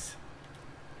ridiculous.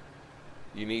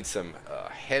 You need some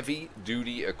heavy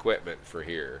duty equipment for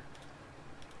here.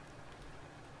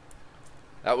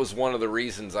 That was one of the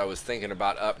reasons I was thinking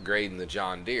about upgrading the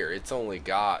John Deere. It's only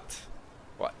got,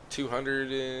 what,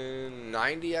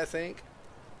 290, I think?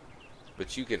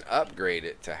 But you can upgrade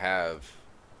it to have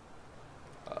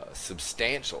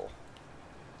substantial.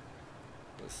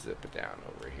 Let's zip it down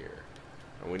over here.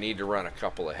 And we need to run a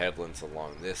couple of headlands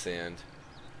along this end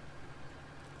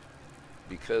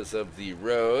because of the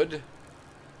road.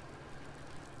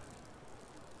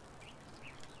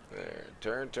 There.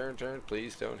 Turn, turn, turn.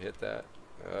 Please don't hit that.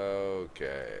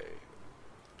 Okay.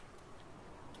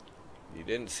 You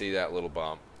didn't see that little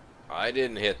bump. I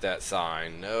didn't hit that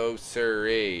sign. No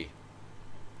siree.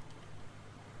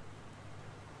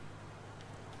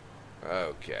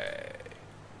 Okay.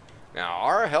 Now,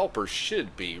 our helper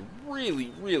should be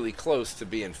really, really close to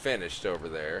being finished over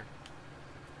there.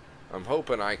 I'm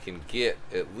hoping I can get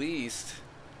at least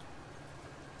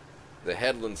the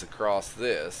headlands across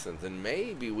this, and then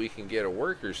maybe we can get a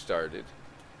worker started.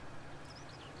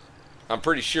 I'm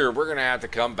pretty sure we're going to have to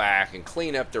come back and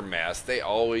clean up their mess. They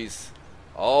always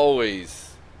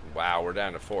Always, wow, we're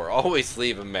down to 4. Always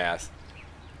leave a mess.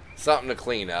 Something to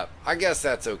clean up. I guess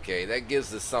that's okay. That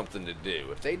gives us something to do.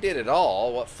 If they did it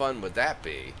all, what fun would that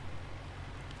be?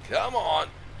 Come on.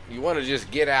 You want to just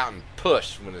get out and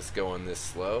push when it's going this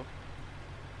slow.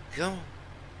 Come on.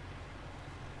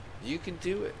 You can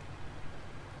do it.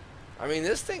 I mean,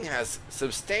 this thing has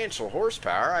substantial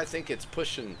horsepower. I think it's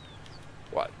pushing,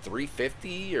 what,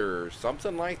 350 or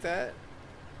something like that?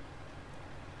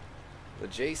 The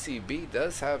JCB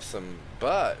does have some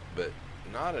butt, but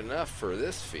not enough for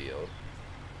this field.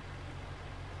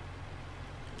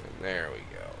 And there we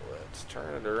go. Let's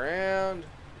turn it around.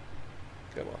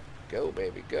 Come on. Go,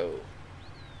 baby, go.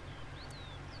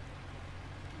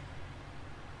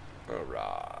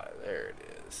 Alright, there it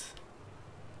is.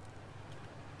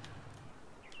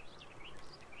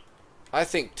 I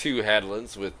think 2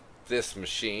 headlands with this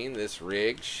machine, this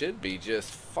rig, should be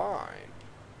just fine.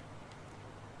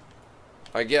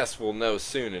 I guess we'll know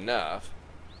soon enough.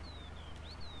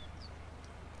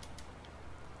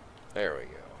 There we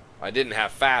go. I didn't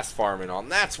have fast farming on.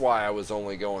 That's why I was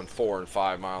only going 4 and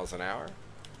 5 miles an hour.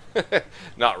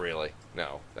 Not really.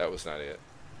 No, that was not it.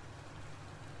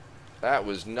 That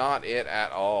was not it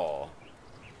at all.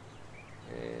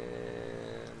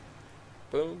 And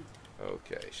boom.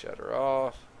 Okay, shut her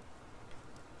off.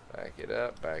 Back it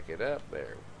up, back it up.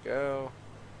 There we go.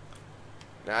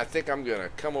 Now I think I'm going to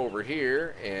come over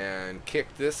here and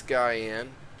kick this guy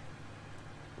in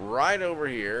right over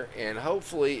here, and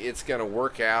hopefully it's going to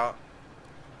work out.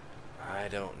 I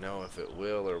don't know if it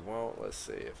will or won't. Let's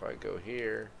see if I go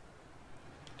here.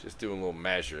 Just doing a little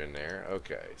measuring there.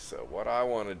 Okay, so what I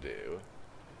want to do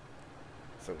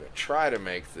is I'm going to try to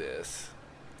make this.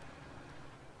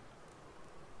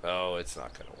 Oh, it's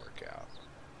not going to work out.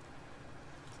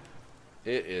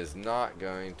 It is not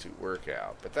going to work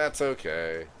out, but that's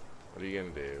okay. What are you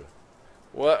going to do?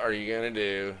 What are you going to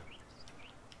do?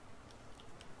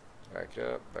 Back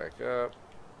up, back up.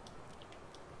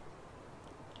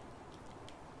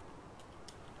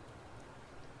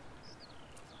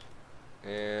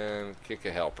 And kick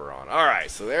a helper on. Alright,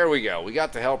 so there we go. We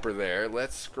got the helper there.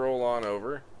 Let's scroll on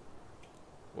over.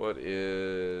 What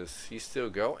is he still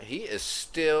going? He is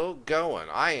still going.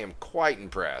 I am quite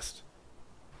impressed.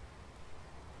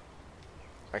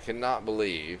 I cannot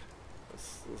believe.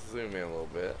 Let's zoom in a little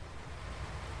bit.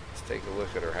 Let's take a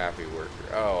look at her happy worker.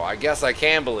 Oh, I guess I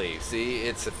can believe. See,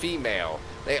 it's a female.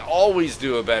 They always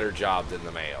do a better job than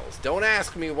the males. Don't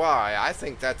ask me why. I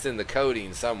think that's in the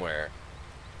coding somewhere.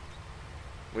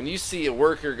 When you see a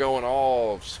worker going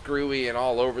all screwy and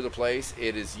all over the place,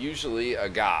 it is usually a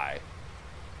guy.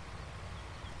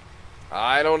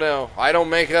 I don't know. I don't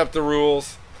make up the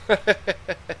rules.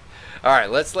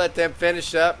 Alright, let's let them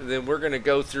finish up, and then we're going to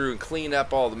go through and clean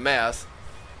up all the mess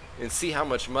and see how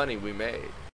much money we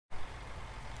made.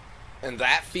 And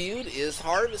that field is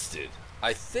harvested.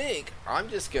 I think I'm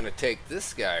just going to take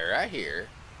this guy right here,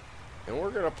 and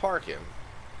we're going to park him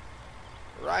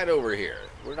right over here.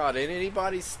 We're not in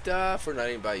anybody's stuff. We're not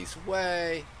in anybody's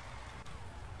way.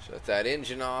 Shut that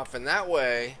engine off, and that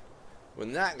way,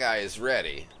 when that guy is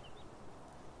ready,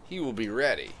 he will be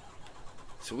ready.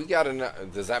 So we got to,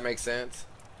 does that make sense?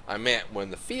 I meant when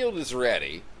the field is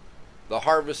ready, the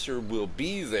harvester will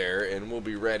be there and will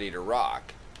be ready to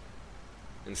rock.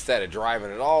 Instead of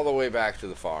driving it all the way back to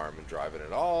the farm and driving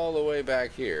it all the way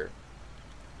back here.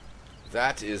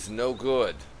 That is no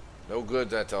good. No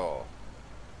good at all.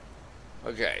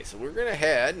 Okay, so we're going to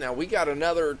head. Now we got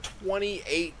another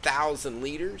 28,000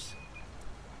 liters.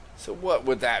 So what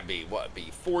would that be? What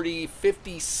be 40,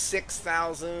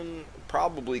 56,000,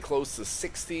 probably close to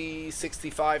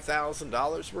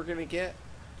 $65,000 we're going to get.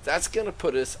 That's going to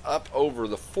put us up over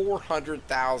the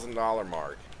 $400,000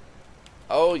 mark.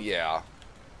 Oh yeah.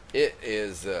 It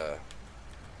is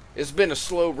it's been a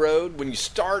slow road. When you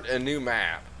start a new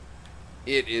map,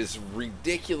 it is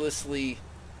ridiculously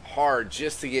hard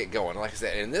just to get going. Like I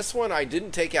said, in this one I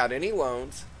didn't take out any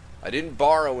loans. I didn't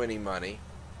borrow any money.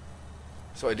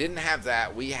 So I didn't have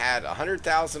that. We had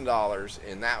 $100,000,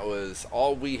 and that was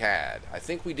all we had. I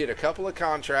think we did a couple of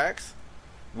contracts,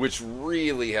 which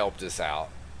really helped us out.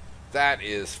 That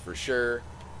is for sure.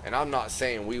 And I'm not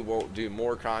saying we won't do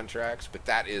more contracts, but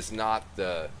that is not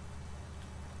the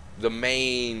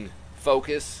main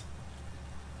focus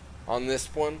on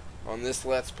this one. On this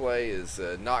Let's Play is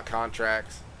not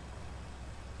contracts.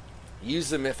 Use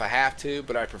them if I have to,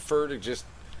 but I prefer to just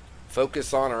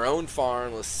focus on our own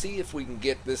farm. Let's see if we can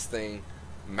get this thing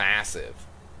massive.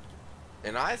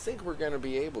 And I think we're going to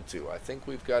be able to. I think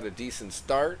we've got a decent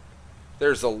start.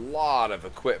 There's a lot of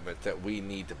equipment that we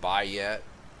need to buy yet.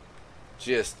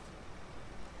 Just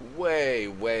way,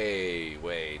 way,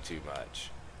 way too much.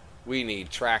 We need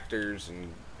tractors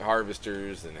and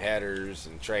harvesters and headers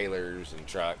and trailers and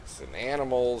trucks and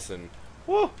animals and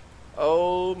whoo,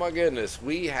 oh my goodness,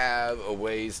 we have a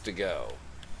ways to go.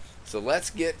 So let's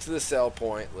get to the sell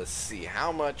point. Let's see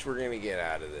how much we're going to get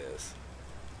out of this.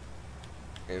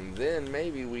 And then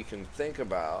maybe we can think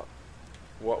about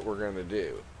what we're going to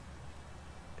do.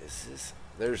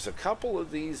 There's a couple of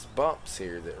these bumps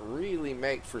here that really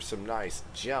make for some nice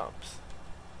jumps.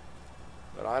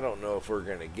 But I don't know if we're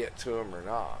going to get to them or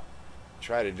not.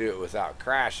 Try to do it without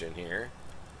crashing here.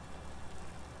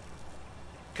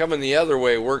 Coming the other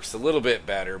way works a little bit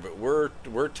better, but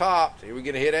we're topped. Are we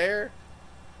going to hit air?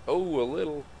 Oh, a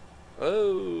little.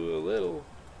 Oh, a little.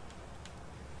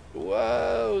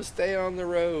 Whoa, stay on the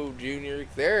road, Junior.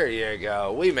 There you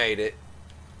go. We made it.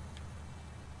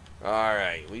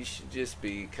 Alright, we should just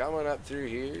be coming up through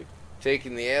here,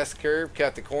 taking the S-curve,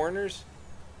 cut the corners,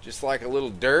 just like a little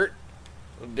dirt.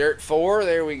 Dirt 4,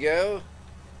 there we go.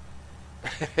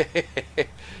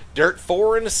 Dirt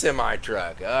 4 in a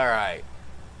semi-truck. Alright.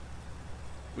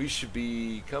 We should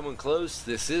be coming close.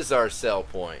 This is our sell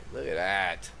point. Look at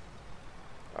that.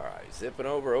 Alright, zipping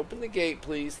over. Open the gate,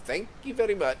 please. Thank you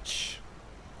very much.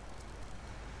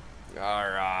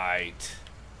 Alright.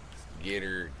 Get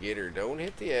her, get her. Don't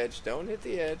hit the edge. Don't hit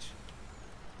the edge.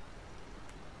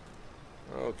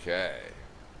 Okay.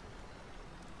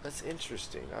 That's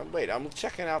interesting. Wait, I'm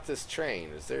checking out this train.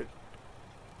 Is there...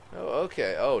 Oh,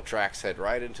 okay. Oh, tracks head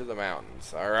right into the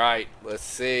mountains. Alright, let's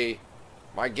see.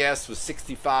 My guess was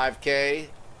 65K.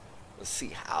 Let's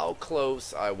see how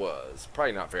close I was.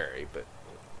 Probably not very, but...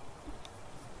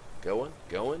 Going,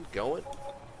 going, going.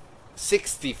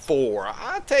 64.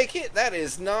 I take it. That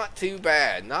is not too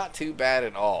bad. Not too bad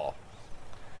at all.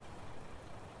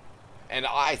 And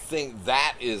I think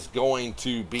that is going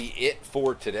to be it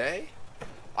for today.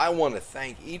 I want to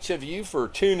thank each of you for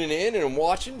tuning in and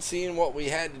watching, seeing what we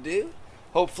had to do.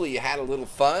 Hopefully you had a little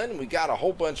fun. We got a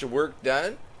whole bunch of work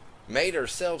done. Made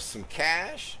ourselves some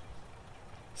cash.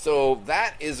 So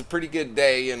that is a pretty good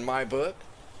day in my book.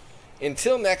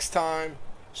 Until next time,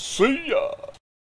 see ya!